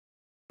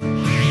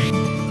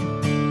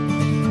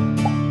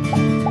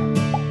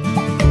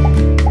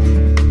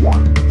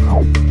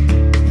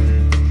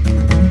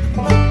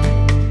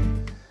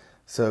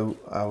So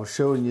I was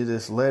showing you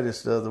this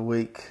lettuce the other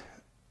week,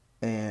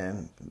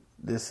 and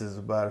this is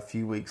about a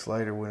few weeks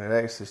later when it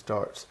actually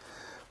starts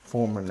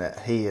forming that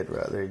head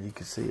right there. You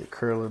can see it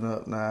curling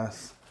up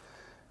nice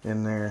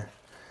in there.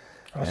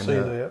 I see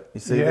that.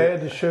 You see you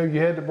that?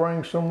 had to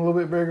bring some a little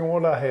bit bigger than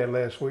what I had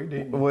last week,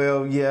 didn't you?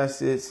 Well,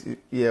 yes,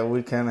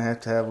 we kind of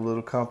have to have a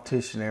little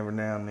competition every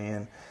now and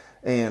then.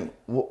 And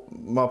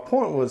my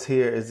point was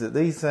here is that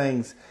these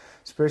things,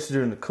 especially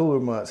during the cooler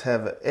months,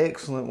 have an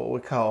excellent what we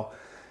call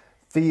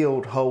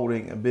field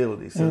holding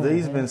ability. So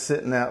these have been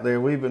sitting out there.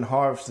 We've been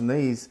harvesting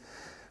these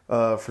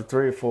for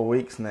 3 or 4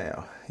 weeks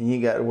now. And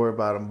you got to worry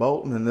about them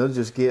bolting, and they'll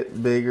just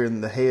get bigger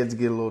and the heads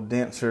get a little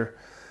denser.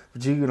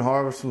 But you can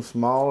harvest them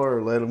smaller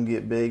or let them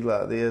get big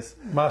like this.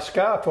 My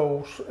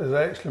Skyphos has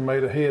actually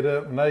made a head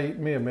up, and they ate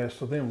me a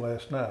mess of them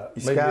last night.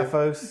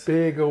 Skyphos?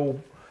 Big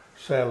old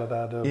salad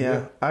out of it.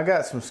 Yeah, I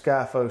got some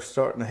Skyphos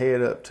starting to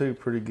head up too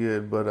pretty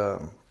good,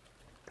 but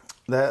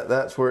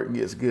that's where it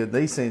gets good.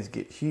 These things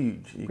get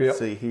huge, you can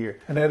see here.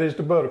 And that is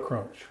the Butter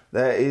Crunch.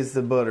 That is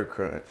the Butter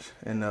Crunch.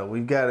 And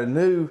we've got a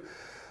new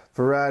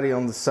variety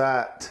on the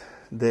site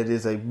that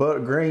is a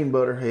green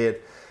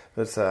butterhead.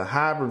 It's a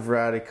hybrid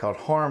variety called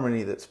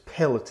Harmony that's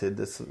pelleted.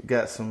 That's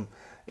got some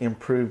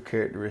improved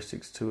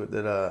characteristics to it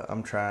that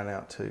I'm trying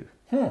out too.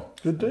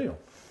 Good deal.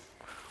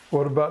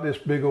 What about this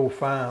big old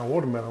fine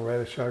watermelon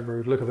radish I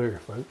grew? Look at there,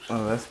 folks.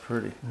 Oh, that's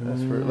pretty.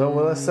 That's pretty. Well,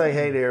 let's say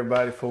hey to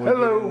everybody before we get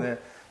in there.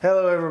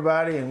 Hello,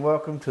 everybody, and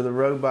welcome to the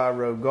Row by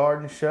Row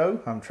Garden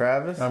Show. I'm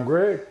Travis. I'm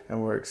Greg.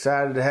 And we're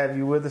excited to have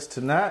you with us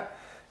tonight.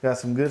 Got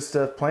some good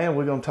stuff planned.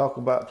 We're going to talk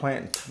about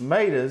planting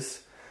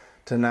tomatoes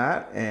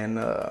tonight, and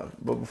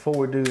but before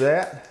we do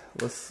that,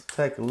 let's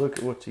take a look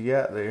at what you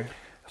got there.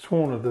 It's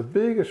one of the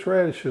biggest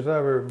radishes I've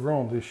ever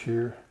grown this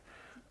year.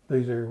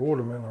 These are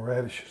watermelon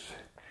radishes.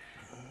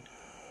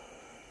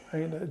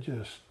 Ain't that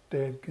just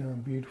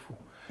dadgum beautiful?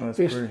 That's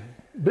it's pretty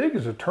big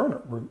as a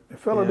turnip root. If a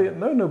fella didn't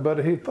know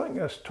nobody, he'd think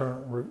that's a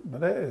turnip root,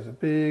 but that is a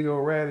big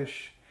old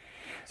radish.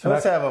 So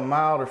let's have a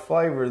milder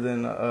flavor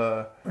than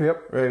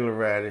regular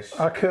radish.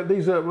 I cut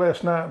these up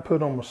last night and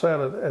put on my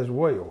salad as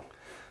well.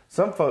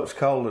 Some folks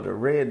call it a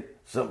red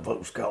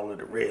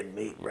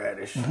meat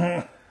radish.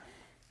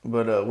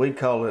 But we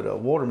call it a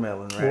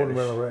watermelon radish.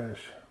 Watermelon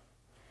radish.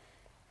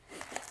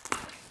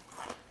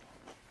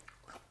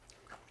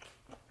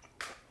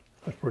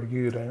 That's pretty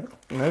good, ain't it?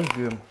 That's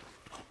good.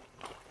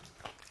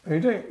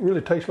 It ain't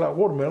really taste like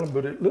watermelon,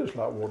 but it looks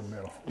like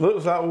watermelon.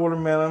 Looks like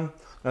watermelon.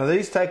 Now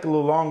these take a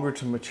little longer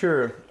to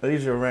mature.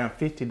 These are around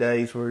 50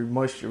 days, where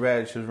most your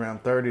radish is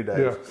around 30 days.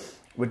 Yeah.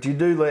 But you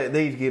do let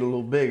these get a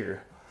little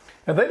bigger.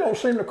 And they don't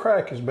seem to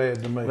crack as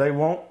bad to me. They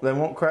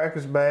won't crack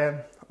as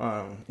bad.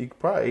 You could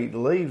probably eat the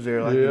leaves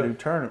there like you do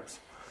turnips.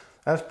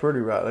 That's pretty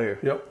right there.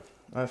 Yep.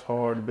 That's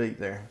hard to beat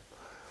there.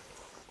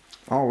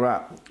 All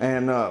right.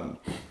 And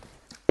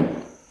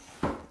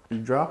you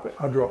drop it?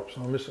 I dropped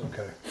some. It's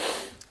okay.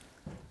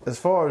 As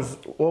far as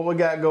what we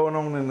got going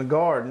on in the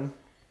garden,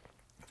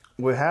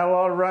 we had a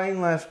lot of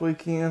rain last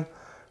weekend,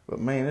 but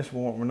man, it's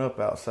warming up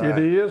outside.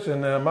 It is,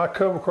 and my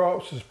cover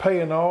crops is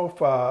paying off.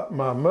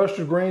 My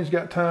mustard greens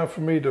got time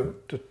for me to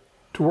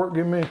work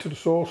them into the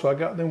soil, so I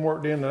got them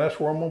worked in, and that's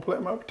where I'm going to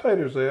plant my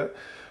potatoes at.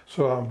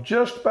 So I'm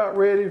just about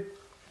ready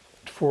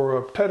for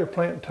potato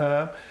planting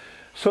time.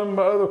 Some of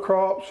my other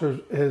crops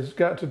has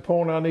got to the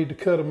point I need to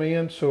cut them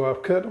in, so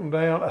I've cut them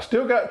down. I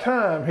still got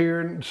time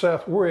here in the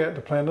south where we're at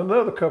to plant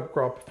another cover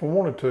crop if I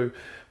wanted to,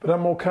 but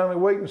I'm going to kind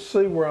of wait and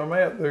see where I'm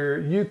at there.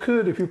 You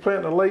could, if you're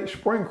planting a late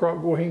spring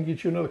crop, go ahead and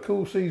get you another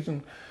cool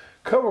season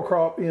cover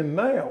crop in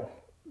now,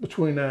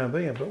 between now and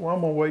then, but I'm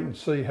going to wait and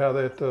see how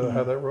that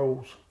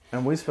rolls.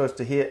 And we're supposed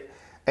to hit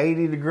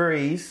 80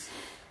 degrees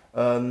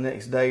the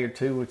next day or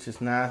two, which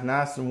is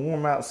nice and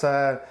warm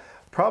outside.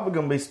 Probably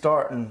going to be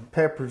starting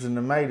peppers and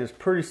tomatoes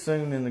pretty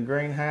soon in the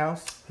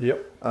greenhouse.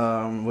 Yep.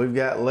 We've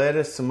got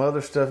lettuce, some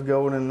other stuff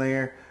going in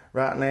there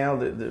right now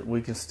that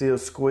we can still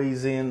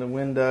squeeze in the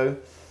window.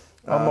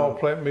 I'm going to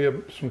plant me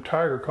some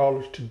tiger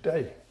collards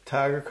today.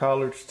 Tiger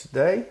collards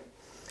today.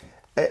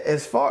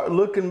 As far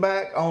looking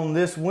back on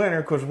this winter,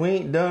 because we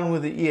ain't done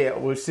with it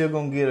yet, we're still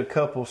going to get a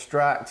couple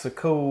strikes of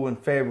cool in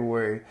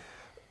February.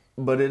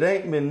 But it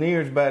ain't been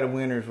near as bad a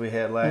winter as we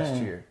had last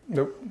year.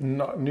 Nope,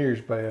 not near as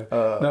bad.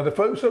 Now, the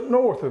folks up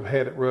north have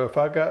had it rough.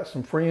 I got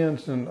some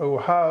friends in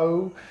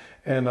Ohio,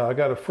 and I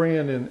got a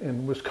friend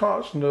in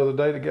Wisconsin the other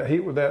day that got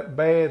hit with that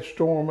bad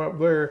storm up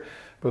there.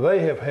 But they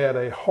have had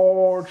a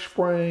hard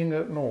spring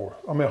up north.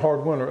 I mean,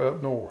 hard winter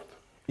up north.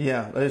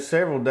 Yeah, there's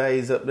several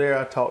days up there.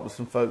 I talked to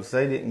some folks.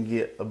 They didn't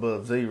get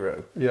above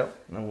zero. Yep.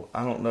 No,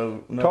 I don't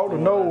know. Talked to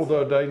Noel the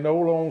other day.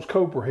 Noel owns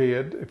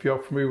Copperhead, if y'all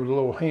familiar with the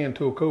little hand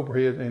tool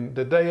Copperhead. And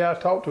the day I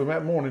talked to him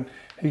that morning,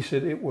 he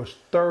said it was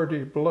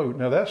 30 below.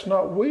 Now, that's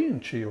not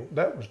wind chill.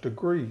 That was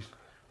degrees.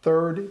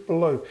 30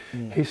 below.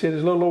 He said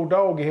his little old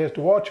dog, he has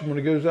to watch him when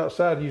he goes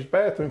outside to use the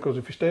bathroom, because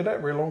if he stayed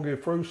out very long,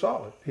 he'd froze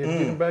solid. He had to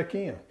get him back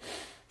in.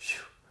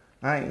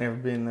 I ain't never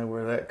been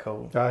nowhere that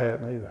cold. I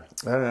hadn't either.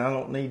 I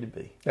don't need to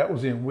be. That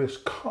was in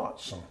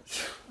Wisconsin.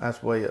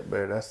 That's way up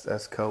there.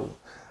 That's cold.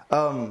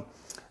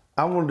 I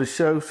I wanted to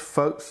show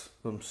folks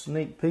some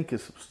sneak peek of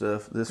some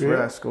stuff. This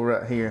rascal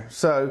right here.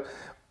 So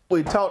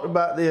we talked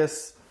about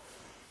this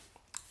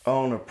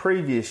on a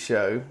previous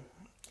show,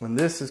 and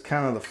this is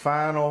kind of the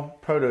final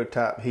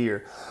prototype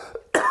here.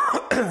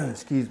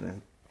 Excuse me.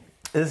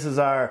 This is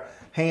our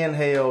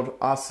handheld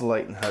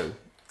oscillating hoe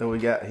that we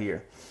got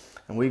here,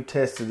 and we've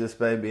tested this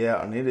baby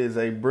out, and it is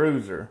a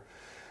bruiser.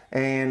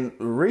 And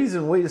the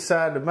reason we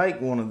decided to make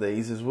one of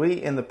these is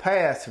we in the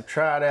past have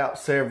tried out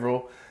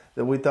several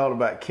that we thought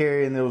about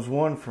carrying. There was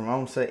one from, I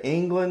want to say,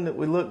 England that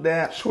we looked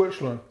at.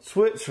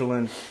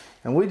 Switzerland,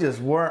 and we just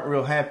weren't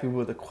real happy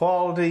with the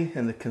quality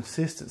and the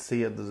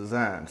consistency of the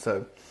design.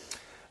 So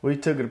we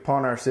took it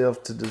upon ourselves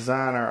to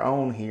design our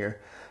own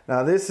here.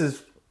 Now this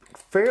is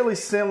fairly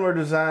similar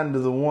design to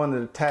the one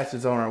that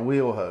attaches on our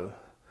wheel hoe.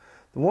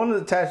 The one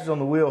that attaches on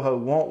the wheel hoe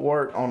won't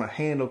work on a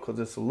handle because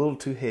it's a little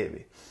too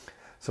heavy.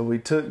 So we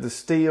took the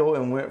steel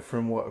and went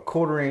from what,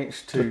 1/4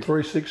 inch to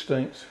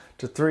 3/16.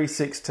 To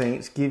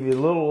 3/16, give you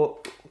a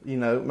little, you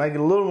know, make it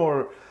a little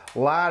more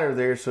lighter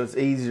there so it's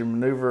easier to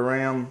maneuver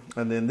around.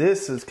 And then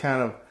this is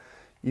kind of,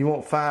 you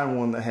won't find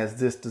one that has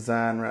this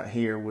design right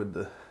here with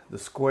the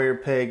square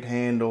pegged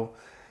handle,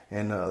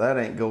 and that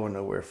ain't going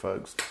nowhere,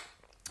 folks.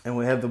 And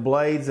we have the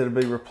blades that'll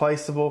be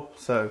replaceable,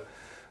 so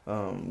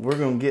we're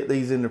going to get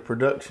these into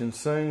production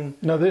soon.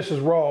 Now this is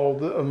raw.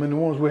 I mean, the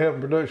ones we have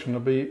in production will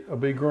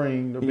be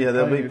green.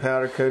 They'll be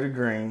powder coated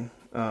green.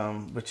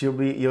 But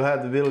you'll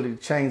have the ability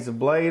to change the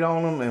blade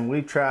on them, and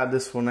we tried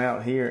this one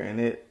out here,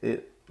 and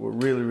we're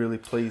really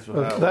pleased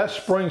with how that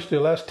spring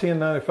steel. That's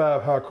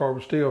 1095 high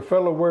carbon steel. A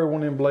fellow wear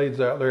one of them blades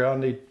out there. I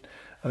need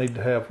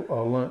to have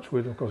lunch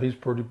with him because he's a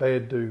pretty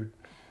bad dude.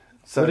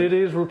 So, but it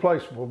is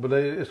replaceable, but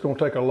it's going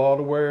to take a lot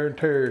of wear and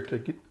tear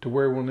to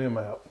wear one of them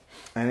out.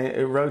 And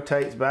it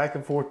rotates back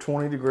and forth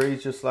 20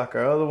 degrees just like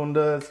our other one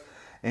does.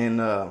 And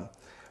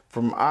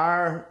from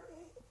our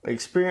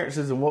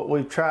experiences and what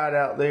we've tried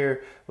out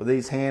there with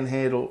these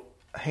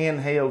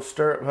handheld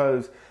stirrup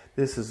hoes,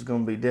 this is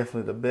going to be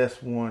definitely the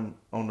best one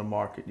on the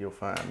market you'll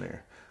find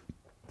there.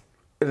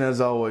 And as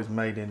always,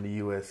 made in the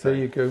USA. There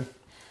you go.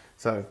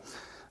 So,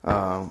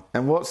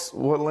 and what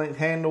length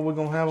handle we're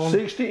gonna have on?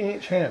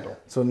 60-inch handle.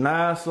 So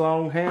nice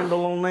long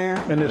handle on there.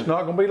 And it's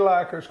not gonna be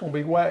lacquer, it's gonna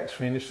be wax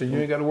finish, so you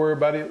ain't gotta worry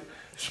about it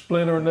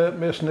splintering up,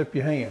 messing up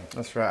your hand.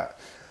 That's right.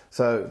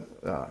 So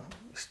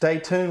stay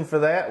tuned for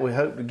that. We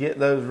hope to get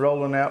those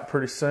rolling out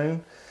pretty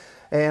soon.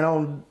 And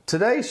on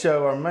today's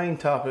show, our main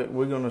topic,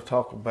 we're gonna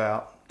talk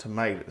about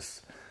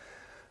tomatoes.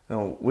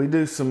 Now, we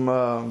do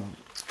some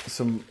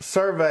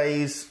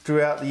surveys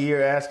throughout the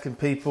year asking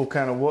people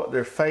kind of what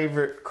their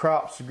favorite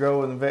crops to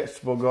grow in the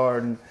vegetable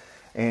garden,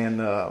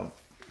 and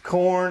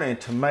corn and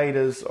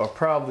tomatoes are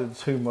probably the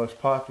two most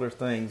popular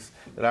things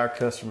that our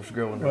customers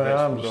grow in their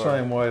vegetable garden. I'm the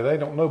same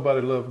way.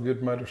 Nobody loves a good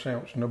tomato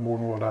sandwich no more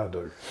than what I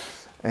do.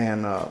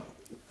 And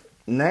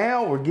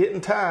now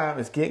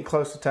it's getting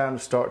close to time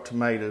to start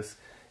tomatoes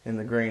in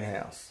the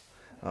greenhouse.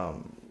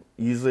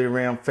 Usually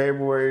around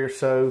February or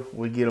so,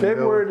 we get them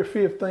February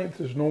going. the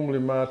 15th is normally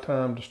my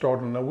time to start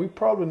them. Now, we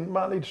probably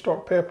might need to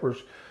start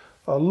peppers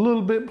a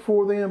little bit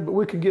before then, but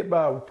we could get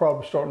by with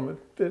probably starting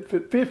at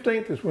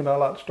 15th is when I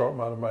like to start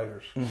my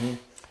tomatoes. Mm-hmm.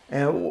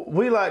 And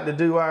we like to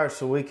do ours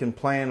so we can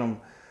plant them,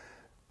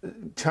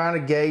 trying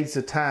to gauge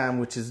the time,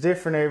 which is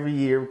different every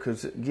year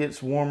because it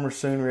gets warmer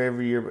sooner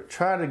every year, but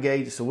try to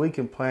gauge it so we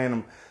can plant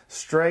them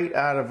straight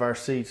out of our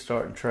seed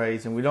starting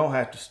trays, and we don't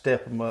have to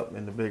step them up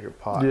into bigger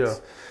pots. Yeah,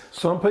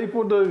 some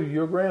people do.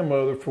 Your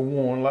grandmother, for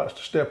one, likes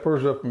to step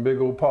hers up in big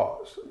old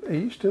pots.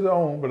 Each to their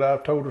own, but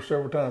I've told her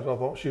several times I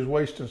thought she was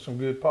wasting some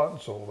good potting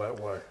soil that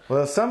way.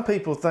 Well, some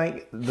people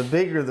think the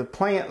bigger the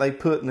plant they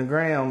put in the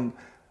ground,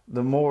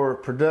 the more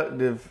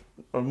productive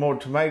or more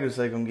tomatoes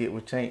they're going to get,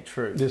 which ain't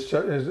true. It's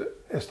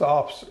the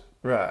opposite.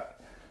 Right.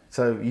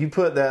 So you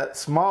put that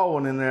small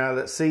one in there out of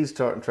that seed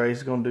starting tray,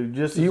 it's going to do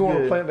just as good. You want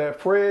to plant that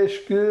fresh,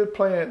 good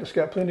plant that's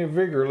got plenty of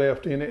vigor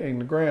left in it in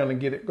the ground and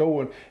get it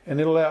going,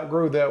 and it'll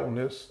outgrow that one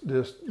that's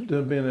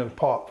been in a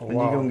pot for a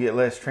while. And you're going to get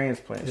less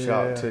transplant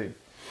shock too.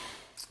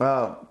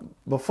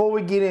 Before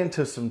we get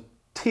into some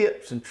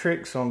tips and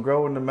tricks on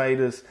growing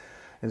tomatoes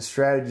and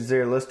strategies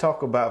there, let's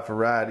talk about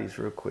varieties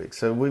real quick.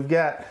 So we've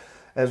got,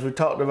 as we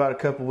talked about a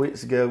couple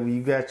weeks ago,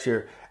 you've got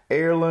your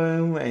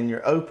heirloom and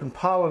your open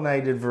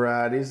pollinated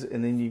varieties,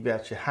 and then you've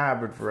got your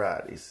hybrid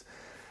varieties.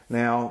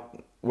 Now,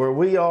 where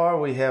we are,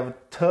 we have a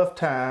tough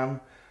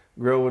time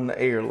growing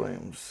the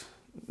heirlooms.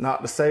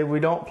 Not to say we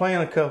don't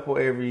plant a couple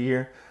every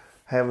year,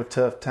 have a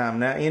tough time.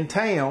 Now, in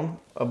town,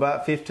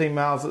 about 15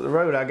 miles up the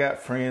road, I got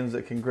friends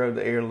that can grow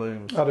the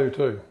heirlooms. I do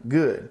too.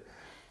 Good.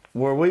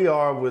 Where we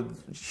are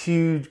with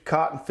huge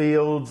cotton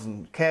fields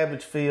and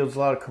cabbage fields, a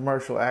lot of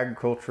commercial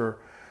agriculture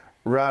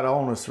right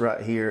on us right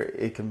here,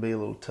 it can be a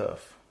little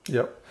tough.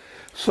 Yep.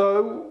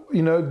 So,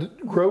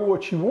 grow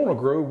what you want to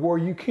grow where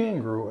you can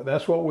grow it.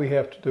 That's what we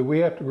have to do. We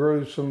have to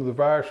grow some of the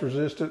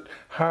virus-resistant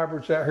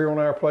hybrids out here on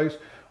our place,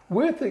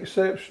 with the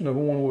exception of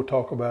one we'll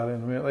talk about in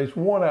a minute. There's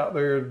one out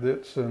there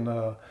that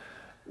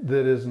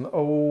is an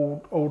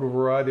older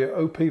variety, an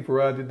OP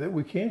variety that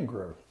we can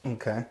grow.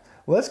 Okay.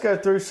 Let's go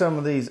through some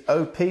of these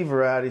OP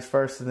varieties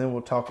first, and then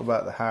we'll talk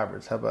about the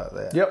hybrids. How about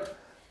that? Yep.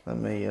 Let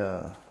me.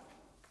 The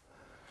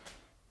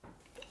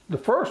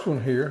first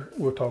one here,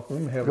 we'll talk.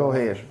 Let me have Go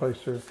an ahead. Amish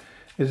paste here.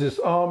 Is this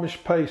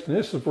Amish paste, and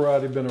this is a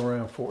variety been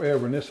around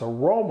forever, and it's a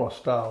Roma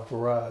style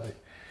variety,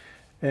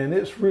 and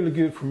it's really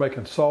good for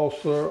making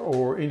salsa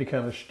or any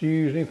kind of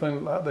stews,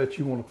 anything like that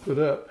you want to put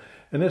up.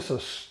 And it's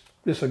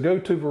a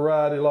go-to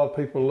variety. A lot of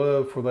people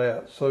love for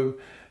that. So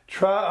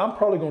I'm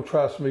probably going to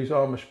try some of these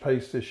Amish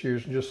pastes this year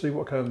and just see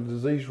what kind of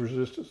disease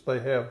resistance they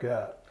have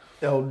got.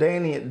 Oh,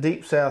 Danny at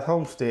Deep South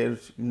Homestead,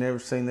 if you've never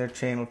seen their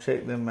channel,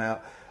 check them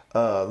out.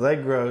 They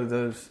grow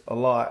those a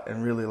lot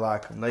and really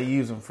like them. They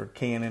use them for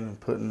canning and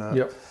putting up.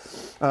 Yep.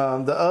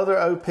 The other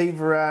OP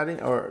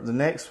variety, or the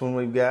next one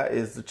we've got,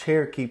 is the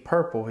Cherokee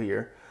Purple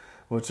here,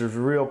 which is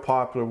a real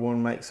popular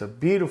one. Makes a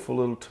beautiful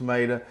little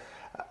tomato.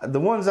 The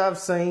ones I've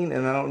seen,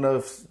 and I don't know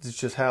if it's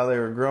just how they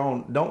were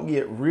grown, don't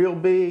get real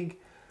big,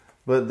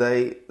 but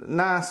they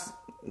nice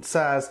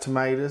sized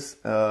tomatoes.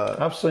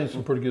 I've seen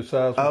some pretty good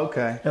size ones.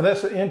 Okay. And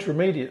that's an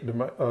intermediate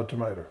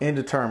tomato.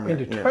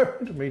 Indeterminate.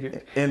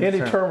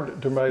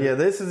 Indeterminate tomato. Yeah,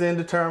 this is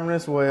indeterminate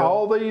as well.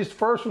 All these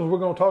first ones we're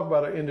going to talk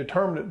about are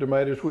indeterminate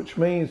tomatoes, which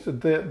means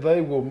that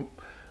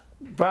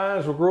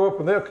vines will grow up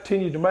and they'll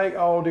continue to make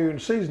all during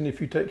the season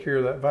if you take care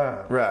of that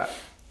vine. Right.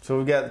 So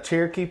we've got the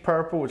Cherokee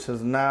Purple, which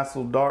has a nice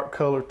little dark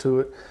color to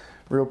it.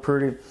 Real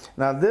pretty.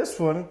 Now this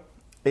one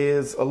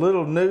is a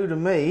little new to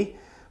me,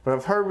 but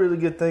I've heard really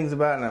good things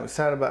about it and I'm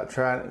excited about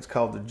trying it. It's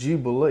called the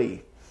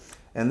Jubilee.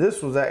 And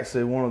this was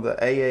actually one of the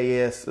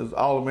AAS, it was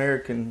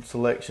All-American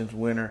Selections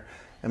winner,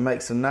 and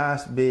makes a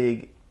nice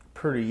big,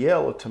 pretty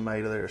yellow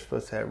tomato that are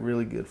supposed to have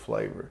really good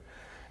flavor.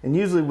 And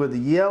usually with the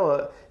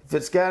yellow, if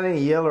it's got any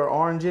yellow or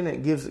orange in it,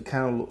 it gives it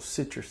kind of a little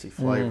citrusy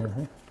flavor.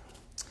 Mm-hmm.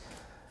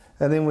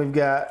 And then we've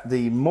got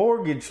the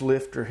Mortgage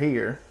Lifter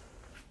here.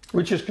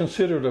 Which is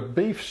considered a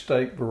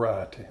beefsteak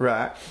variety.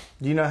 Right.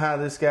 Do you know how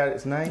this got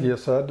its name?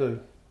 Yes, I do.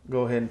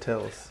 Go ahead and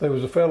tell us. There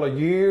was a fella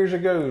years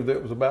ago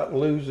that was about to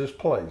lose this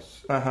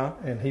place. Uh-huh.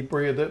 And he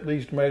bred up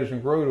these tomatoes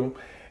and grew them.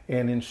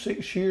 And in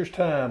 6 years'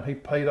 time, he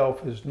paid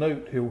off his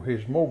note,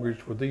 his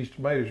mortgage with these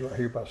tomatoes right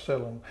here by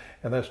selling them.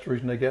 And that's the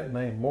reason they got the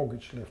name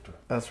Mortgage Lifter.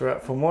 That's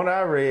right. From what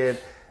I read,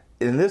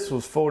 and this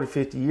was 40,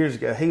 50 years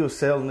ago, he was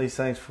selling these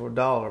things for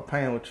 $1 a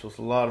pound, which was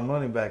a lot of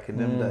money back in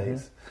them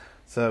days.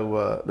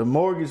 So the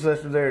Mortgage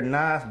Lifter there,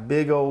 nice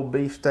big old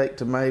beefsteak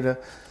tomato.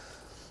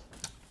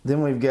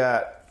 Then we've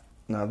got,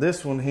 now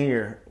this one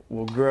here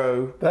will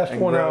grow. That's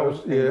and one grow I was,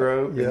 and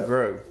grow and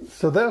grow.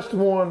 So that's the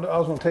one I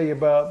was going to tell you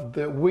about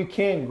that we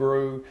can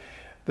grow.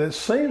 That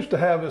seems to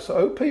have this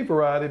OP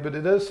variety, but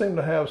it does seem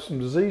to have some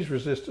disease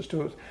resistance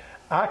to it.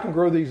 I can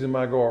grow these in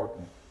my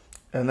garden,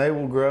 and they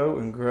will grow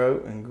and grow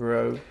and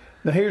grow.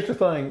 Now here's the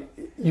thing: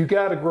 you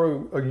got to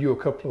grow a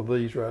couple of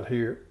these right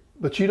here,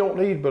 but you don't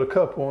need but a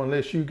couple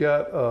unless you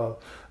got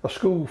a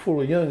school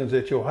full of youngins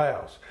at your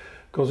house.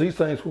 Because these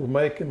things will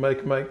make.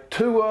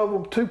 Two of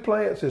them, 2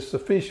 plants is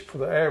sufficient for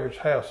the average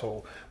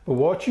household. But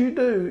what you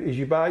do is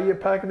you buy you a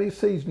pack of these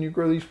seeds and you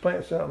grow these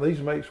plants out. And these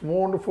makes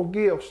wonderful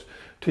gifts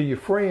to your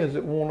friends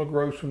that want to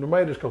grow some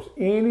tomatoes. Because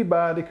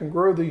anybody can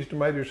grow these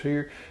tomatoes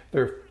here.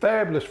 They're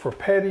fabulous for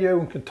patio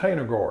and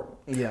container garden.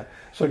 Yeah.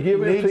 So you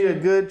need a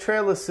good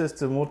trellis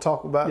system. We'll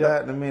talk about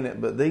that in a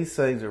minute. But these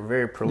things are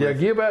very prolific. Yeah,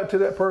 give out to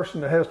that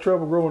person that has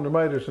trouble growing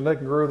tomatoes and they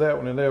can grow that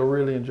one and they'll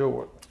really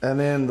enjoy it. And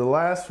then the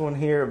last one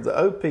here of the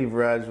OP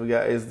varieties we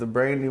got is the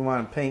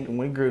Brandywine Pink, and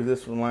we grew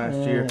this one last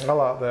year. I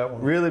like that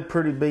one. Really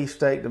pretty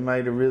beefsteak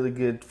tomato, really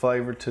good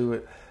flavor to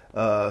it.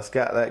 It's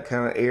got that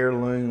kind of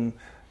heirloom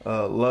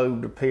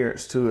lobed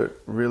appearance to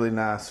it. Really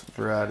nice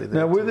variety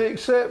there. Now, with the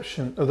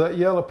exception of that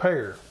yellow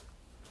pear,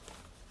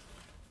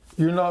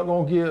 you're not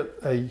going to get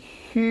a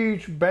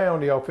huge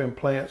bounty off them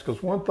plants,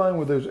 because one thing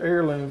with those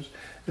heirlooms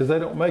is they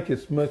don't make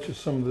as much as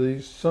some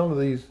of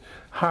these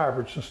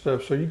hybrids and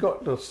stuff. So you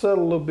got to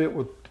settle a little bit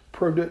with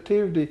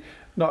productivity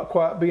not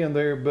quite being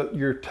there, but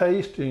your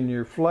taste and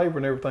your flavor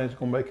and everything's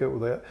going to make up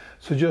with that.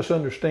 So just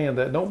understand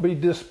that. Don't be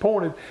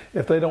disappointed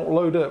if they don't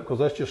load up, because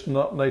that's just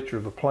not nature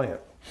of the plant.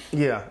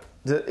 Yeah.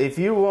 If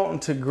you're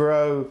wanting to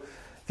grow,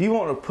 if you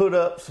want to put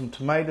up some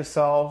tomato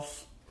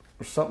sauce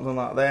or something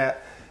like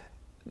that,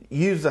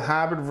 use the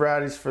hybrid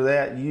varieties for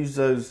that. Use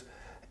those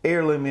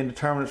heirloom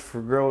indeterminates for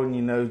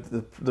growing,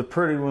 the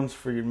pretty ones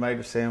for your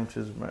tomato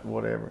sandwiches,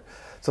 whatever.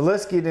 So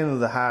let's get into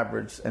the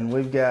hybrids, and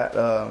we've got,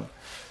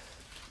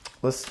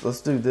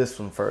 let's do this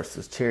one first,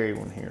 this cherry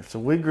one here. So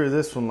we grew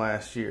this one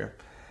last year,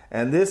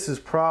 and this is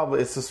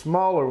it's a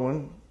smaller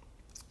one,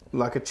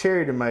 like a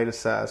cherry tomato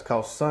size,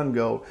 called Sun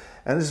Gold,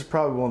 and this is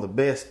probably one of the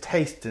best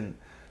tasting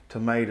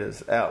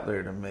tomatoes out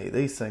there to me.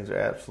 These things are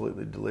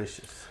absolutely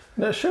delicious.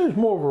 Now it shows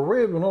more of a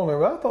red one on there,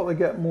 but I thought they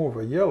got more of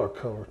a yellow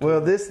color.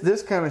 Well,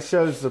 this kind of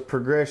shows the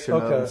progression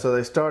of them. So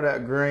they start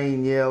out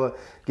green, yellow,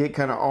 get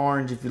kind of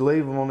orange. If you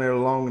leave them on there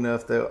long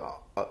enough,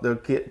 they'll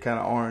get kind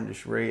of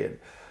orangish red.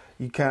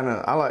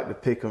 I like to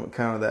pick them at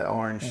kind of that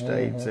orange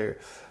stage there.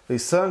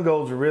 These Sun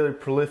Golds are really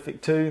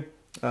prolific too.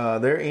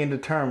 They're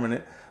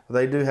indeterminate.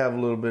 They do have a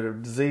little bit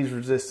of disease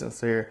resistance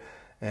there.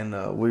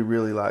 and we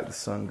really like the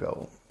Sun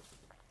Gold.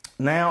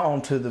 Now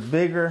onto the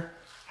bigger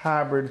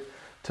hybrid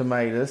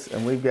tomatoes,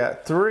 and we've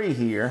got 3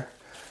 here,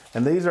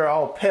 and these are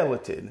all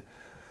pelleted.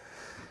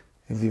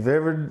 If you've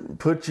ever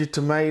put your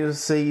tomato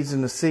seeds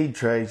in the seed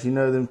trays, you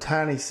know them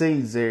tiny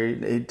seeds there,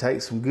 it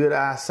takes some good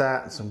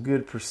eyesight and some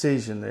good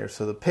precision there.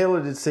 So the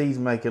pelleted seeds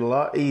make it a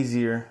lot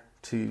easier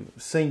to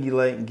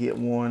singulate and get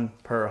one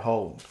per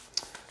hole.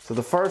 So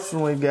the first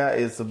one we've got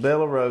is the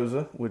Bella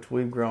Rosa, which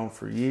we've grown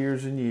for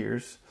years and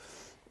years,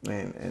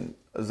 and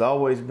has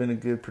always been a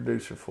good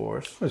producer for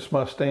us. It's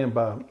my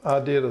standby. I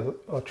did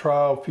a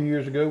trial a few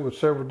years ago with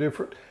several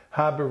different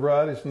hybrid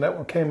varieties, and that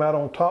one came out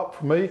on top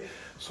for me.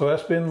 So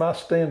that's been my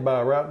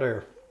standby right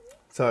there.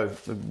 So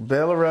the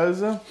Bella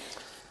Rosa,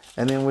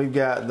 and then we've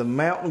got the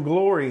Mountain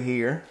Glory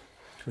here.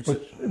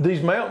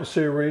 These Mountain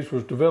series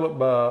was developed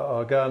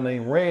by a guy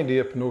named Randy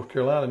up in North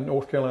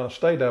Carolina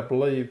State, I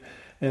believe.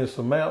 And it's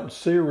the Mountain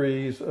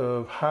series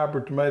of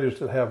hybrid tomatoes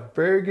that have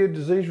very good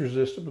disease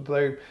resistance, but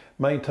they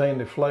maintain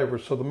their flavor.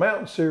 So the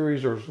Mountain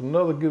series is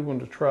another good one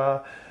to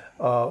try.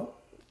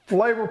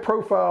 Flavor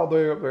profile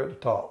there up there at the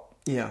top.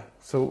 Yeah,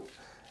 so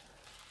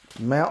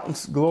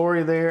Mountain's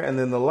Glory there, and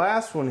then the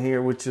last one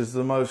here, which is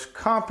the most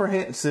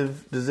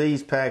comprehensive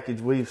disease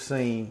package we've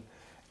seen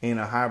in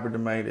a hybrid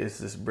tomato, is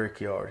this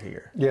Brickyard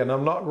here. Yeah, and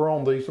I'm not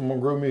growing these. I'm going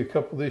to grow me a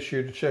couple this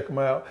year to check them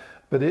out,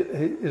 but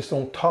it's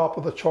on top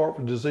of the chart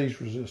for disease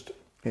resistant.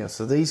 Yeah,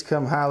 so these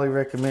come highly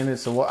recommended.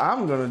 So what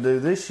I'm going to do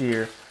this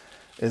year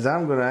is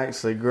I'm going to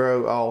actually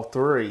grow all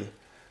 3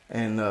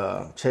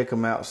 and check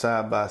them out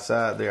side by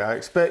side there. I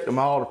expect them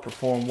all to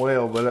perform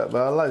well, but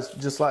I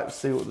just like to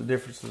see what the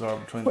differences are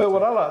between them. Well,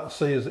 what I like to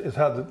see is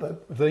how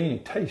if there any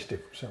taste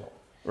difference in them.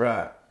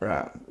 Right.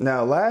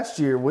 Now, last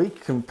year we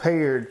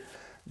compared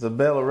the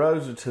Bella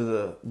Rosa to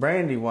the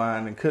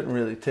Brandywine and couldn't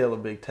really tell a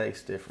big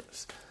taste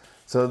difference.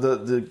 So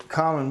the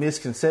common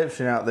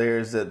misconception out there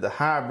is that the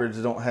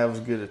hybrids don't have as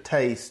good a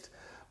taste,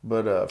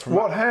 but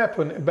what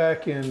happened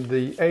back in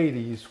the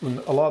 80s when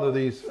a lot of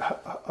these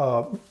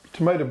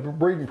tomato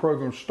breeding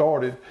programs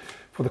started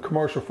for the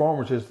commercial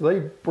farmers is they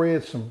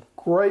bred some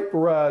great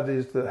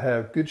varieties that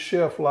have good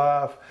shelf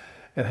life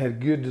and had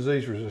good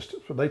disease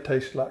resistance, but they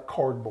tasted like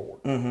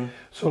cardboard. Mm-hmm.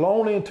 So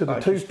on into the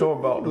like your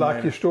store-bought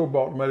like your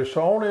store-bought tomatoes.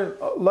 So on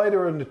in,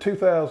 later in the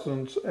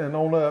 2000s and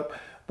on up,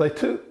 they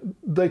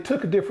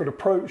took a different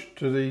approach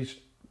to these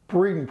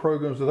breeding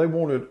programs that they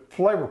wanted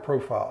flavor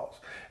profiles.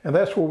 And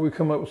that's where we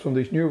come up with some of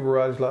these newer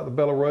varieties like the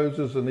Bella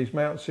Rosas and these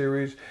Mountain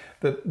series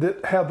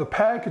that have the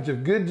package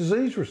of good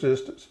disease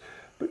resistance,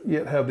 but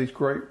yet have these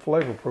great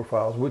flavor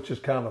profiles, which is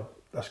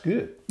that's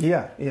good.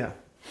 Yeah.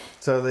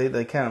 So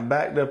they kind of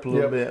backed up a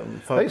little bit.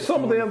 And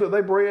some of them that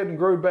they bred and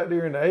grew back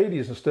there in the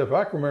 80s and stuff.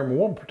 I can remember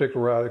one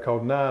particular variety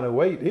called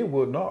 908. It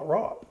would not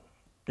rot.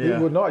 Yeah.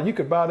 It would not. You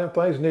could buy them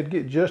things and they'd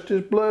get just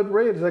as blood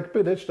red as they could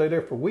be. They'd stay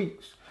there for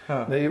weeks.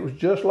 Huh. Now, it was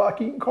just like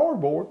eating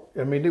cardboard.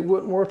 I mean, it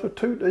wasn't worth a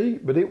toot to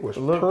eat, but it was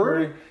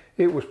pretty.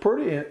 It was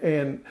pretty,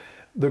 and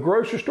the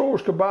grocery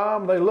stores could buy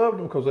them. They loved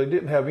them because they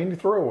didn't have any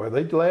throwaway.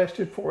 They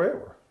lasted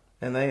forever.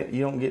 And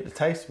you don't get to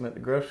taste them at the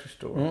grocery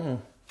store. Mm-mm.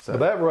 So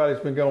that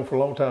variety's been going for a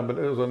long time, but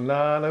it was a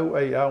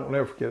 908. I won't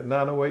never forget it.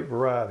 908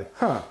 variety.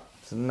 Huh.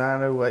 It's a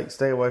 908.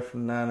 Stay away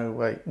from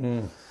 908.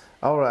 Mm.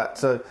 All right.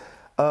 So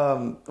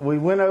we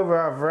went over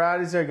our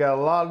varieties there. Got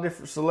a lot of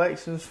different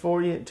selections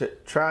for you. To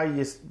try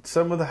you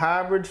some of the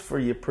hybrids for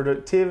your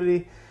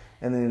productivity,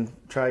 and then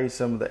try you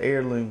some of the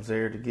heirlooms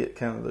there to get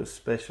kind of those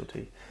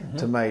specialty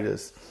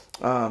tomatoes.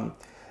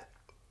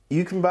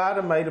 You can buy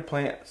tomato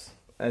plants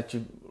at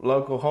your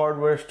local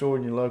hardware store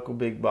and your local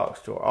big box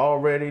store,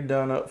 already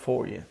done up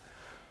for you.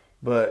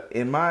 But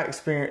in my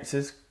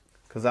experiences,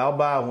 because I'll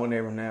buy one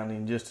every now and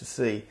then just to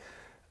see,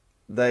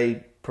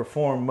 they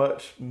perform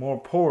much more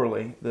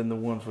poorly than the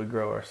ones we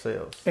grow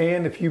ourselves.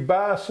 And if you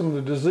buy some of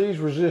the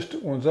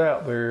disease-resistant ones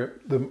out there,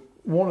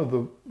 one of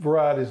the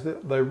varieties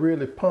that they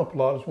really pump a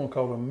lot is one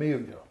called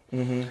Amelia,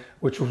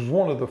 which was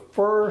one of the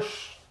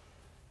first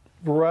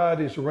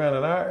varieties around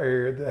in our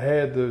area that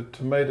had the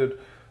tomato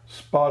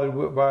spotted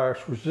wilt virus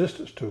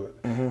resistance to it.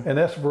 And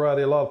that's a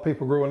variety a lot of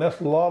people grow, and that's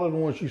a lot of the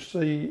ones you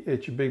see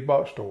at your big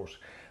box stores.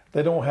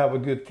 They don't have a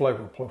good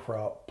flavor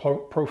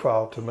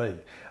profile to me.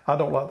 I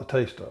don't like the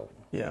taste of them.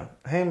 Yeah.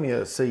 Hand me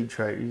a seed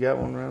tray. You got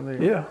one around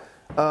there?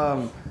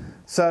 Yeah.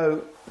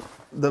 So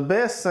the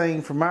best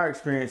thing from our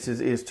experiences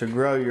is to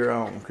grow your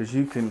own, because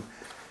you can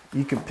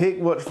pick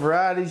what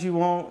varieties you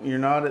want. You're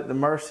not at the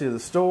mercy of the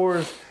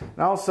stores. And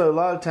also, a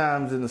lot of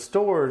times in the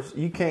stores,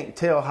 you can't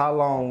tell how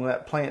long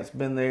that plant's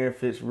been there,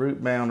 if it's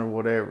root bound or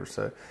whatever.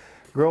 So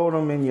growing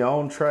them in your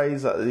own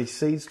trays, like these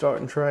seed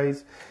starting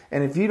trays.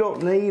 And if you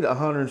don't need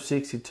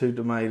 162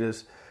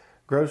 tomatoes,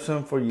 grow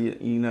some for you.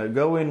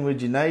 Go in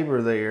with your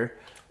neighbor there.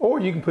 Or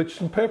you can put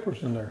some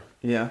peppers in there.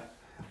 Yeah.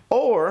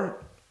 Or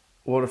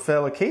what a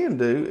fella can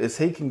do is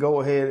he can go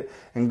ahead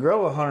and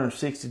grow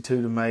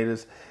 162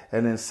 tomatoes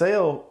and then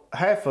sell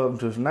half of them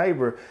to his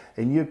neighbor,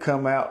 and you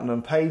come out and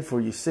then paid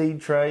for your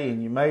seed tray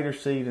and your mater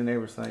seed and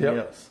everything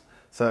else.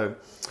 So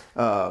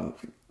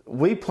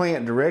we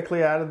plant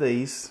directly out of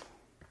these.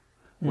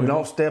 We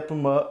don't step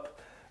them up.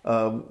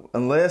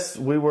 Unless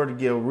we were to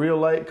get a real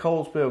late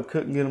cold spell, we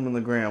couldn't get them in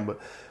the ground. But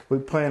we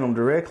plant them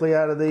directly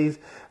out of these.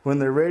 When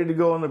they're ready to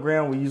go in the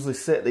ground, we usually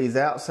set these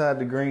outside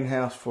the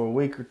greenhouse for a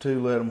week or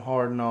two, let them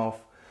harden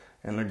off,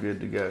 and they're good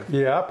to go.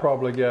 Yeah, I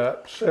probably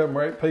got 7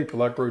 or 8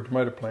 people I grew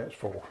tomato plants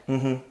for.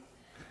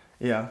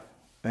 Yeah,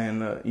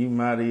 and you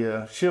mighty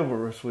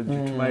chivalrous with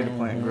your tomato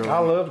plant growing. I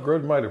love to grow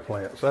tomato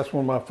plants. That's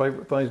one of my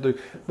favorite things to do.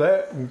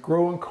 That and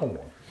growing corn.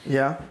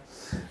 Yeah.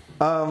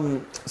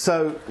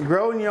 So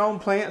growing your own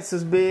plants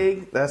is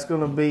big. That's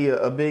going to be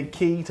a big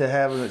key to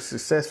having a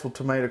successful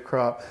tomato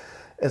crop.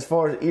 As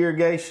far as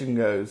irrigation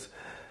goes,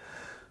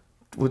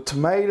 with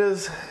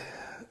tomatoes,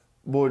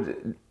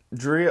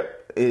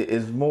 drip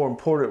is more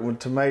important with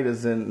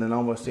tomatoes than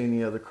almost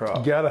any other crop.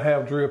 You got to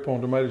have drip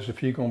on tomatoes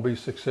if you're going to be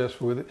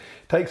successful with it.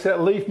 Takes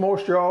that leaf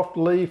moisture off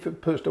the leaf.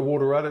 It puts the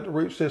water right at the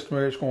root system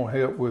area. It's going to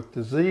help with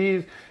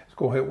disease. It's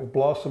going to help with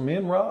blossom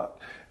end rot.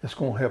 It's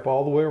going to help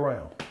all the way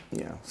around.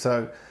 Yeah.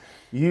 So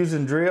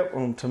using drip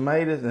on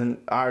tomatoes,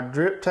 and our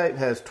drip tape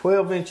has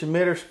 12-inch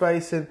emitter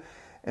spacing,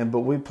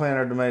 but we plant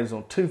our tomatoes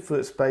on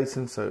 2-foot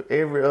spacing. So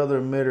every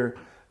other emitter,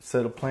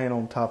 set a plant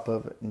on top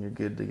of it, and you're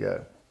good to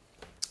go.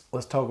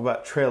 Let's talk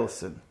about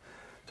trellising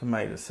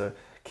tomatoes. So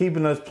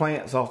keeping those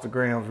plants off the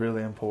ground is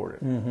really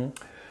important.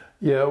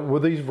 Yeah,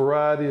 with these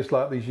varieties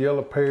like these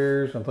yellow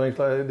pears and things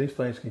like that, these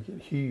things can get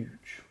huge.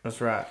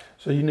 That's right.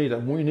 So you need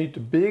a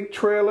big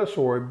trellis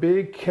or a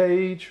big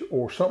cage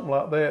or something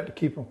like that to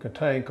keep them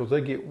contained, because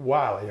they get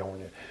wily on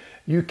you.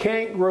 You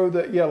can't grow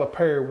that yellow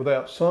pear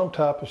without some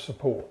type of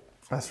support.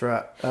 That's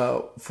right.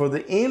 For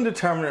the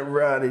indeterminate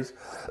varieties,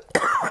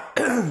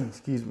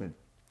 excuse me.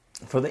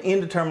 For the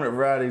indeterminate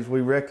varieties,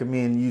 we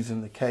recommend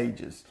using the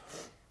cages.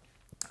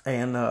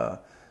 And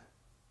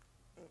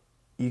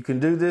you can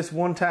do this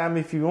one time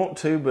if you want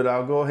to, but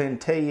I'll go ahead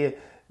and tell you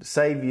to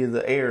save you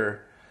the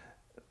error.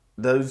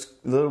 Those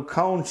little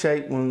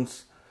cone-shaped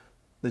ones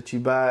that you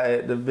buy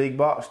at the big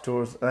box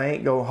stores, they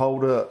ain't going to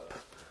hold up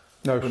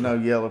with no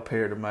yellow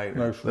pear tomato.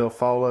 No, sir. They'll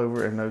fall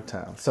over in no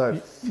time.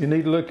 So you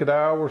need to look at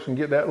ours and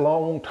get that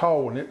long,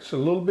 tall one. It's a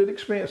little bit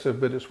expensive,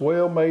 but it's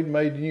well made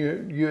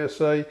in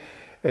USA.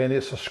 And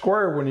it's a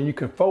square one, and you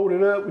can fold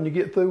it up when you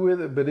get through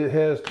with it, but it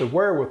has the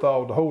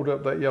wherewithal to hold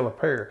up that yellow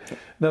pear.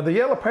 Now, the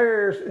yellow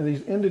pears and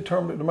these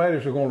indeterminate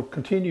tomatoes are going to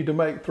continue to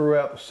make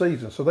throughout the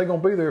season, so they're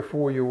going to be there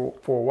for you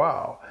for a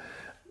while.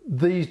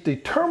 These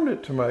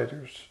determinate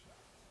tomatoes,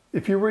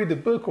 if you read the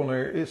book on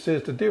there, it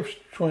says the difference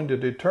between the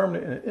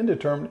determinate and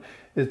indeterminate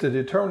is the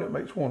determinate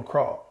makes one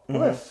crop. Well,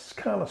 that's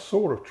kind of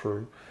sort of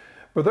true,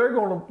 but they're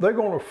going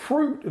to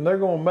fruit and they're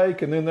going to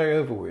make, and then they're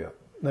over with.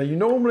 Now, you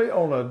normally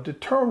on a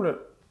determinate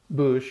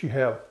bush, you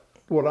have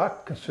what I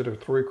consider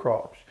 3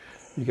 crops.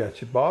 You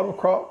got your bottom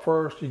crop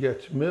first, you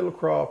got your middle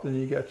crop, and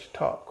you got your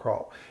top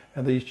crop.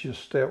 And these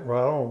just step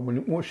right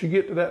on. Once you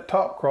get to that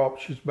top crop,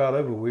 she's about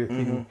over with.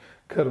 You can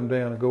cut them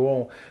down and go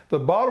on. The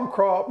bottom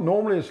crop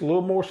normally is a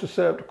little more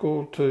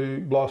susceptible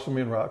to blossom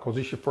end rot because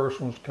these are your first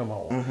ones to come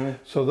on.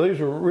 So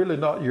these are really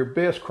not your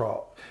best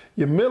crop.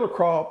 Your middle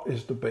crop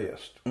is the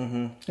best.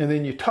 And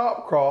then your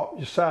top crop,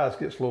 your size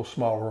gets a little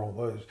smaller on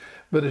those.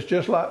 But it's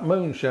just like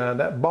moonshine.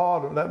 That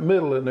bottom, that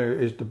middle in there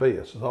is the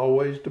best. It's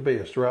always the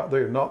best right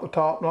there. Not the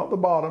top, not the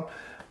bottom,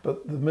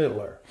 but the middle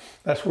there.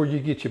 That's where you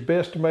get your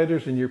best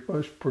tomatoes and your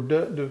most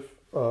productive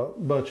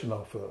bunching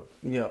off of.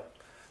 Yep.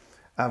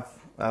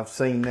 I've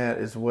seen that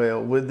as well.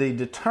 With the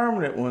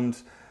determinate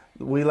ones,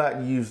 we like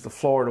to use the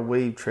Florida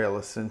weave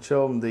trellis and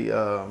show them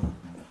the...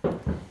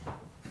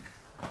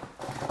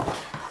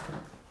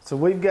 So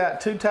we've got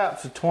 2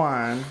 types of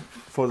twine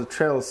for the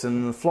trellis.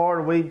 And the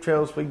Florida weave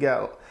trellis, we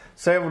got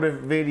several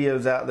different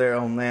videos out there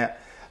on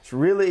that. It's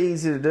really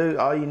easy to do.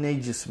 All you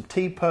need is some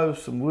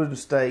T-posts, some wooden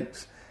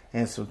stakes,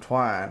 and some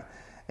twine.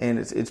 And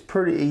it's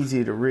pretty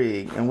easy to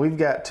rig. And we've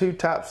got 2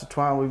 types of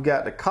twine. We've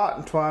got the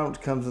cotton twine,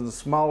 which comes in the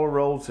smaller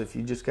rolls if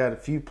you just got a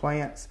few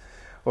plants,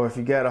 or if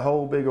you got a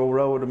whole big old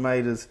row of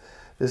tomatoes,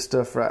 this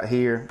stuff right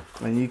here.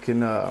 And you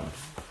can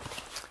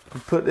you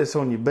put this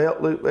on your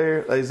belt loop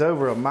there. There's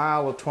over a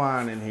mile of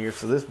twine in here,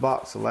 so this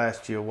box will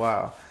last you a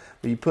while.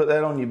 But you put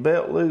that on your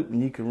belt loop,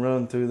 and you can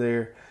run through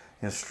there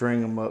and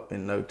string them up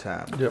in no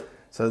time. Yep.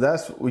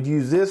 So we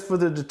use this for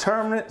the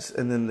determinants,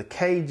 and then the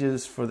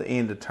cages for the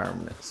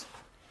indeterminates.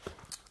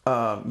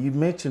 You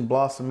mentioned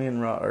blossom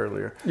end rot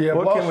earlier. Yeah,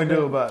 what can we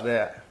do about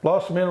that?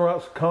 Blossom end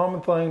rot's a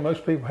common thing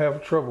most people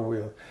have trouble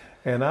with.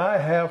 And I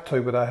have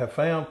too, but I have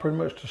found pretty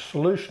much the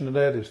solution to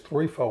that is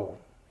threefold.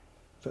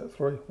 Is that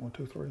 3? 1,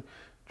 2, 3.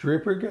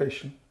 Drip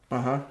irrigation.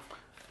 A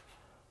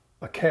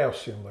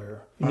calcium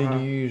layer. You need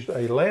to use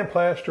a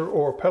lamplaster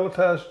or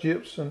pelletized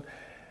gypsum.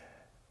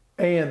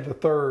 And the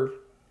third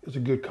is a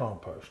good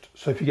compost.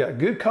 So if you got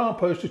good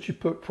compost that you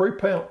put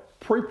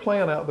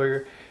pre-plant out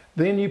there,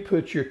 then you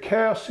put your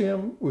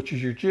calcium, which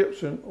is your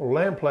gypsum or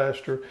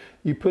lamplaster,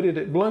 you put it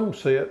at bloom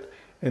set,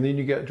 and then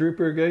you got drip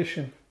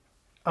irrigation.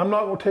 I'm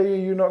not going to tell you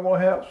you're not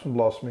going to have some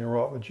blossom end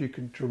rot, but you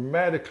can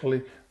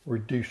dramatically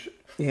reduce it.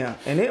 Yeah,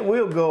 and it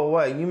will go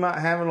away. You might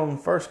have it on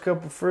the first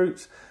couple of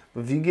fruits,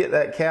 but if you get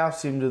that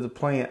calcium to the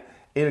plant,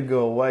 it'll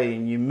go away,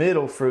 and your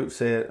middle fruit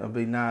set will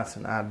be nice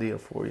and ideal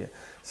for you.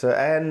 So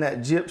adding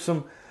that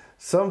gypsum,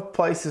 some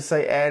places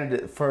say add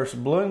it at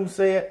first bloom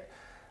set.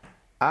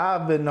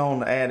 I've been known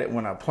to add it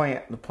when I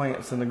plant the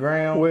plants in the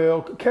ground.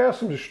 Well,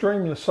 calcium is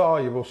extremely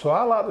soluble, so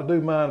I like to do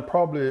mine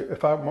probably,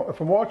 if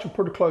I'm watching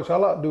pretty close, I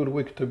like to do it a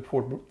week or two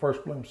before the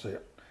first bloom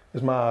set.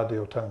 Is my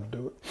ideal time to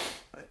do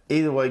it.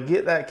 Either way,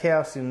 get that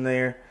calcium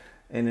there,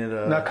 and it.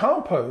 Now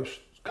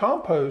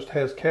compost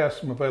has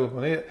calcium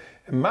available in it,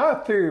 and my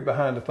theory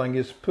behind the thing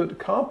is to put the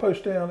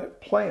compost down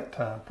at plant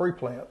time,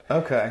 pre-plant.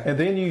 Okay. And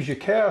then use your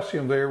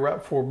calcium there right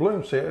before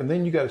bloom set, and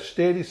then you got a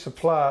steady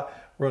supply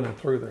running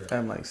through there.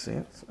 That makes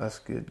sense.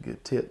 That's a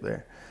good tip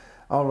there.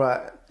 All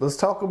right, let's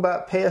talk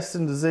about pests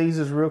and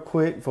diseases real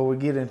quick before we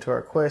get into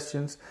our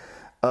questions.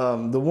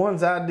 The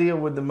ones I deal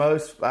with the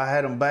most, I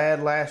had them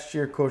bad last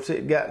year. Of course,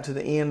 it got to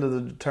the end of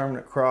the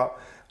determinate crop,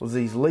 was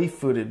these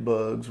leaf-footed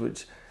bugs,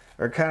 which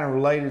are kind of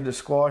related to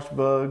squash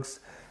bugs.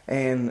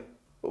 And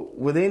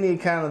with any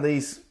kind of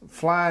these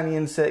flying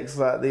insects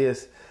like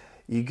this,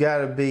 you got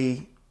to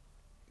be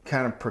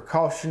kind of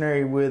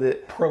precautionary with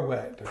it.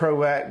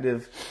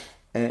 Proactive.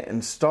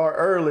 And start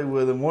early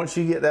with them. Once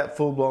you get that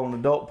full-blown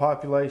adult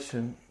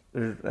population,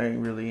 there ain't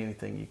really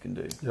anything you can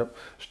do. Yep.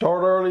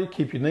 Start early,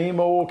 keep your neem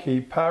oil,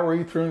 keep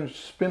pyrethrin,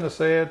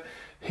 spinosad,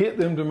 hit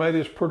them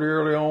tomatoes pretty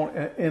early on.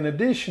 And in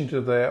addition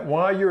to that,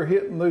 while you're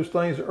hitting those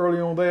things early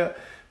on that,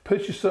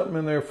 put you something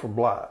in there for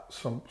blight,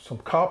 some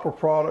copper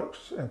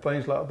products and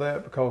things like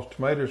that, because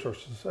tomatoes are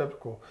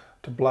susceptible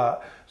to blight.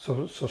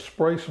 So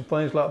spray some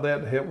things like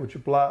that to help with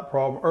your blight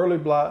problem, early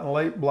blight and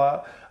late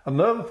blight.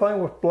 Another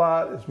thing with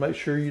blight is make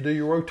sure you do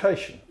your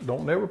rotation.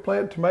 Don't never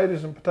plant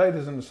tomatoes and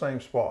potatoes in the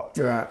same spot.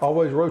 Right.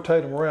 Always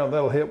rotate them around.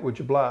 That'll help with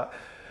your blight.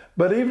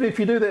 But even if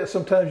you do that,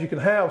 sometimes you can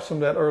have some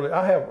of that early.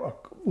 I have a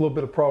little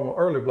bit of problem with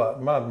early blight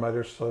in my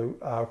tomatoes, so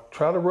I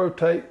try to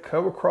rotate,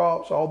 cover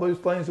crops, all those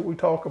things that we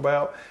talk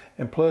about,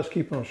 and plus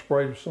keeping them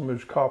sprayed with some of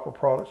those copper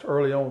products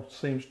early on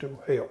seems to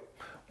help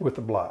with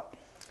the blight.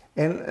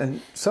 And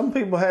some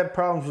people have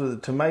problems with the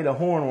tomato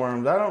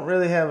hornworms. I don't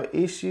really have an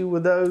issue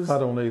with those. I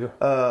don't either.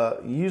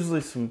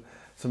 Usually some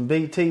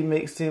BT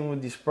mixed in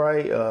with your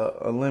spray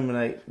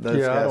eliminate those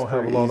guys. Yeah, I don't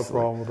have a lot easily. of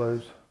problem with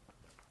those.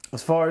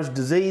 As far as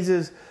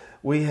diseases,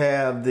 we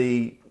have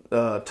the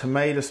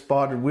tomato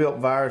spotted wilt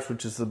virus,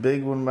 which is the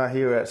big one right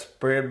here that's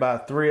spread by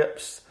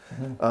thrips.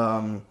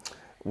 Mm-hmm.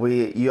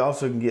 You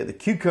also can get the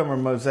cucumber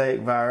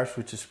mosaic virus,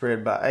 which is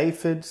spread by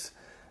aphids.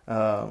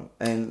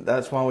 And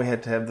that's why we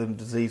had to have them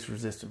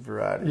disease-resistant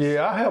varieties.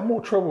 Yeah, I have more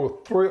trouble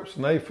with thrips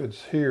and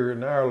aphids here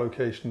in our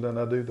location than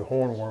I do the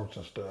hornworms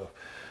and stuff.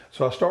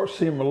 So I start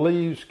seeing my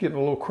leaves getting a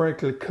little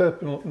crinkly,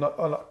 cupping up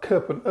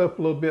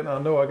a little bit, and I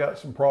know I got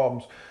some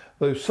problems.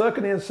 Those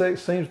sucking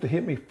insects seems to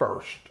hit me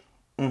first.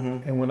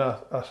 Mm-hmm. And when I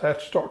have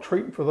to start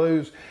treating for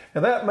those,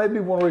 and that may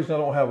be one reason I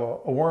don't have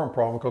a worm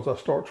problem, because I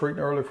start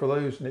treating early for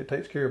those, and it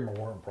takes care of my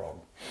worm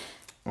problem.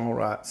 All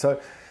right.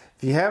 So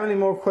if you have any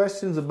more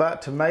questions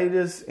about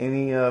tomatoes,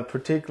 any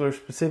particular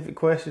specific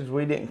questions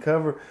we didn't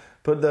cover,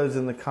 put those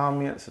in the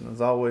comments, and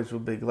as always, we'll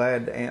be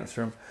glad to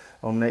answer them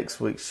on next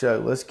week's show.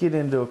 Let's get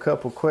into a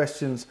couple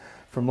questions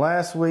from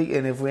last week,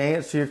 and if we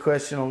answer your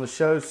question on the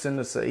show, send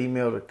us an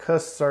email to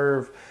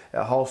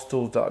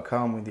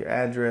custserve@hosstools.com with your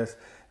address,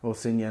 and we'll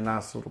send you a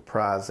nice little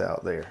prize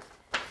out there.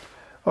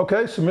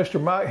 Okay, so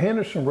Mr. Mike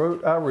Henderson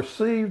wrote, I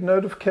received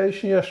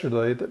notification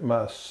yesterday that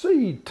my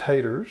seed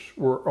taters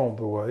were on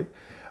the way.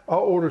 I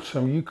ordered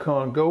some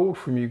Yukon Gold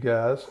from you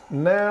guys.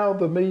 Now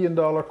the $1 million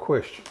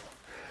question.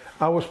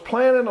 I was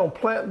planning on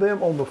planting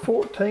them on the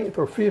 14th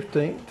or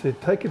 15th to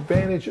take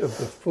advantage of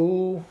the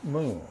full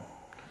moon.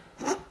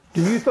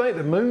 Do you think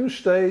the moon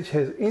stage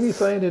has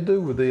anything to do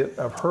with it?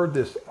 I've heard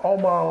this all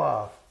my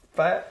life.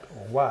 Fact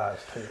or wise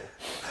tale?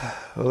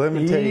 Well, let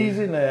me tell you.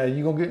 Easy now.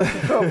 You're going to get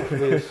in trouble for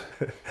this.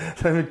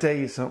 Let me tell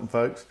you something,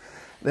 folks.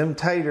 Them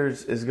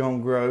taters is going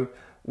to grow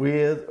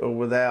with or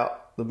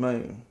without the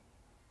moon.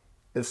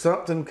 If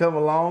something come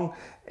along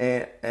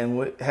and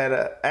we had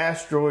an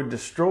asteroid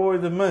destroy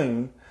the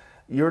moon,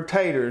 your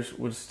taters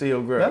would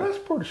still grow. Now that's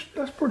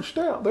pretty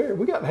stout there.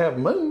 We got to have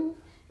moon.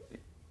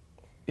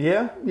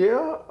 Yeah,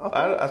 yeah.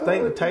 I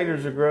think the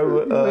taters will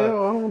grow. Well, I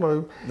don't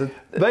know.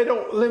 They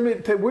don't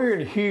limit. We're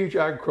in a huge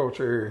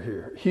agriculture area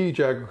here, huge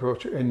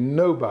agriculture, and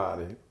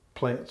nobody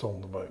plants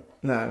on the moon.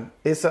 No,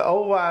 it's an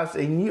old wise.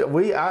 And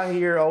I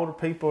hear older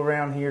people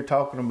around here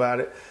talking about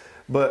it.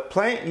 But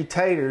plant your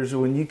taters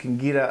when you can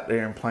get out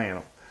there and plant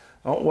them.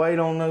 Don't wait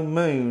on no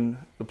moon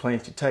to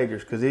plant your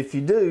taters, because if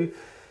you do,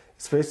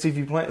 especially if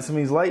you plant some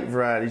of these late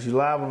varieties, you're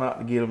liable not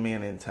to get them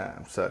in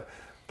time. So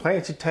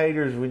plant your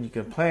taters when you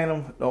can plant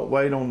them. Don't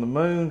wait on the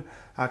moon.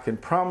 I can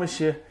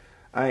promise you,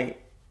 I ain't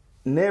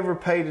never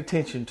paid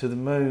attention to the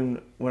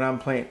moon when I'm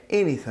planting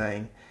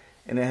anything,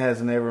 and it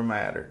hasn't ever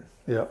mattered.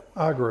 Yeah,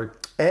 I agree.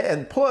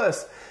 And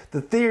plus,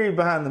 the theory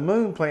behind the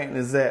moon planting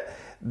is that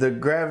the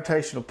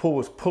gravitational pull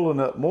is pulling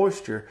up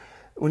moisture.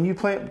 When you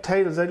plant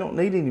potatoes, they don't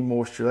need any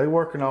moisture. They're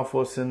working off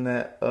what's in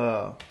that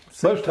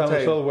most times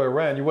it's the other way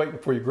around. You're waiting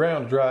for your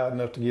ground to dry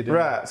enough to get in.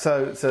 Right.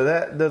 So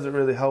that doesn't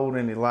really hold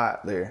any light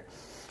there.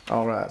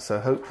 All right, so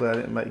hopefully I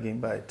didn't make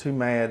anybody too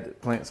mad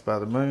that Plants by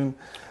the Moon.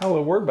 I'm a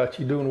little worried about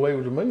you doing away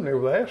with the moon there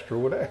with Astro.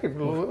 Would that get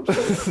a little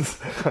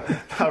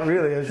upset? Not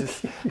really, I was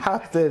just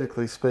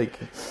hypothetically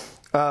speaking.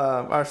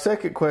 Our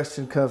second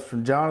question comes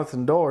from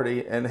Jonathan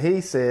Doherty, and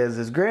he says,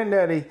 his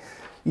granddaddy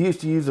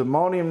used to use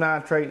ammonium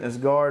nitrate in his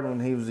garden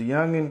when he was a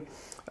youngin'.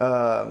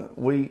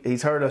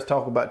 He's heard us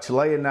talk about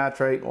Chilean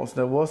nitrate and wants to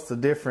know what's the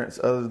difference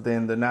other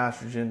than the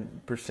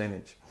nitrogen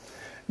percentage.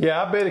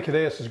 Yeah, I bet he could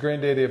ask his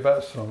granddaddy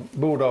about some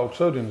bulldog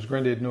soda, and his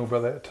granddaddy knew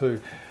about that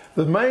too.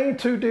 The main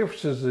two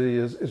differences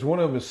is one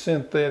of them is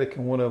synthetic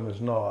and one of them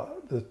is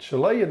not. The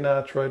Chilean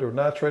nitrate or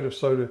nitrate of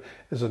soda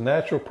is a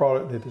natural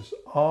product that is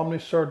Omni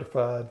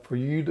certified. For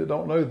you that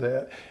don't know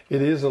that,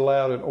 it is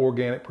allowed in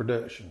organic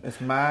production. It's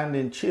mined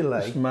in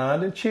Chile. It's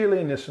mined in Chile,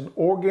 and it's an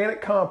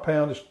organic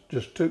compound. It's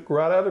just took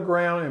right out of the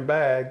ground and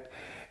bagged,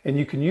 and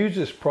you can use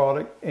this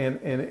product and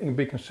it can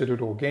be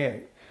considered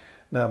organic.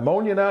 Now,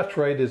 ammonium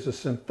nitrate is a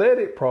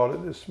synthetic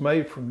product that's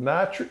made from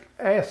nitric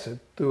acid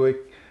through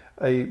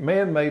a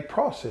man-made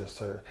process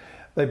there.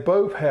 They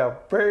both have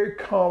very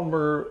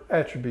common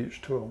attributes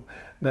to them.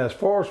 Now, as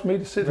far as me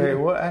to sit here...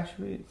 What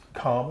attributes?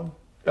 Common.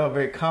 Oh,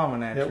 very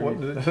common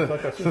attributes. Yeah,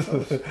 like I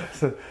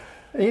said.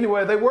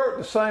 Anyway, they work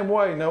the same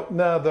way.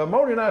 Now the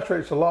ammonium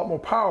nitrate is a lot more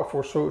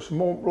powerful, so it's a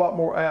lot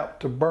more apt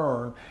to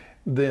burn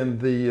than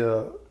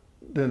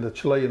the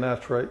Chilean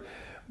nitrate.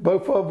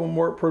 Both of them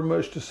work pretty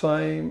much the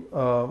same.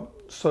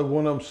 So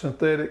one of them is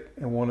synthetic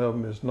and one of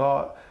them is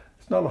not.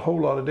 It's not a whole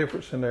lot of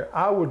difference in there.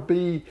 I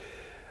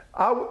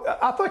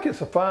think it's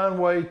a fine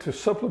way to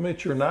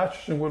supplement your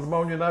nitrogen with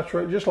ammonium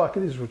nitrate, just like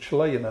it is with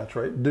Chilean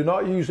nitrate. Do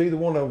not use either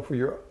one of them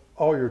for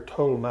all your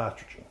total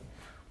nitrogen.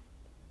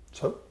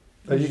 So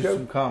there you go. Use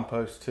some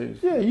compost too.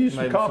 Yeah, use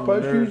some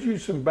compost.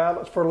 Use some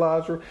balanced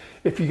fertilizer.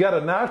 If you got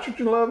a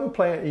nitrogen-loving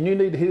plant and you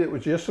need to hit it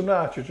with just some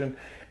nitrogen,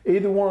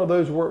 either one of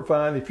those work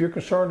fine. If you're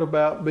concerned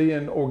about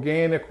being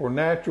organic or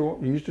natural,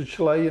 use the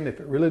Chilean. If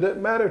it really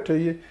doesn't matter to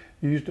you,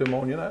 use the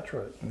ammonium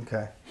nitrate.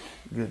 Okay,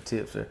 good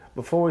tips there.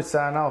 Before we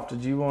sign off,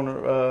 did you want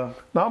to...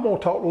 Now, I'm going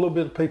to talk to a little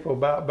bit of people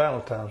about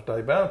Valentine's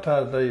Day.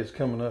 Valentine's Day is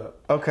coming up.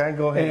 Okay,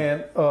 go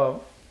ahead. And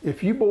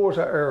if you boys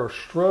out there are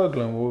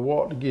struggling with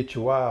what to get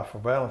your wife for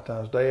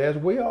Valentine's Day, as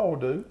we all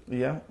do,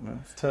 yeah,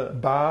 it's tough.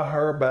 Buy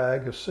her a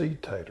bag of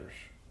seed taters.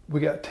 We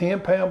got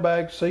 10-pound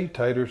bags of seed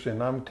taters,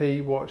 and I'm going to tell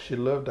you what, she'd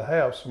love to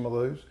have some of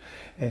those,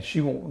 and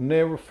she won't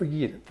never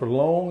forget it. For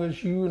long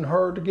as you and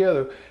her are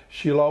together,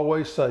 she'll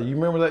always say, you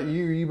remember that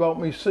year you bought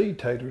me seed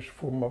taters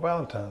for my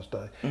Valentine's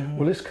Day? Mm-hmm.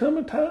 Well, it's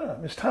coming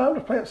time. It's time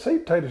to plant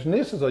seed taters, and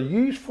this is a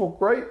useful,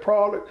 great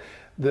product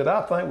that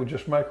I think would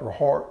just make her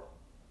heart,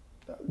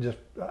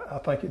 I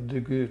think it'd do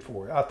good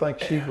for her. I think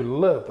she would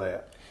love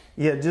that.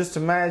 Yeah, just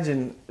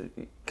imagine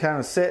kind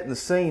of setting the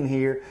scene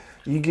here.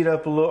 You get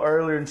up a little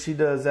earlier than she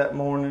does that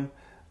morning.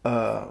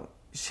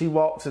 She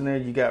walks in there,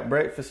 you got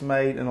breakfast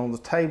made, and on the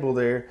table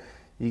there,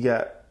 you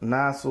got a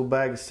nice little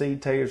bag of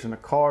seed taters and a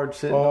card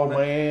sitting on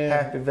it.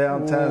 Happy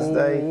Valentine's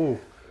Day.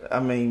 I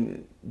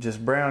mean,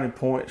 just brownie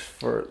points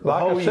for the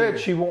whole year. Like I said,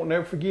 she won't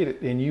never forget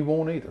it, and you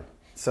won't either.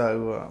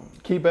 So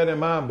keep that in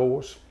mind,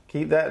 boys.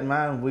 Keep that in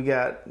mind. We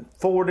got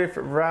 4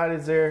 different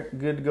varieties there,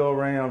 good to go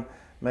around.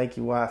 Make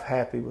your wife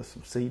happy with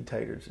some seed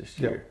taters this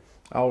year. Yep.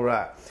 All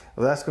right.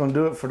 Well, that's going to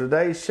do it for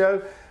today's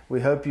show. We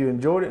hope you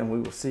enjoyed it, and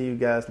we will see you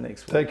guys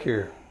next week. Take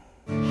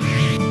care.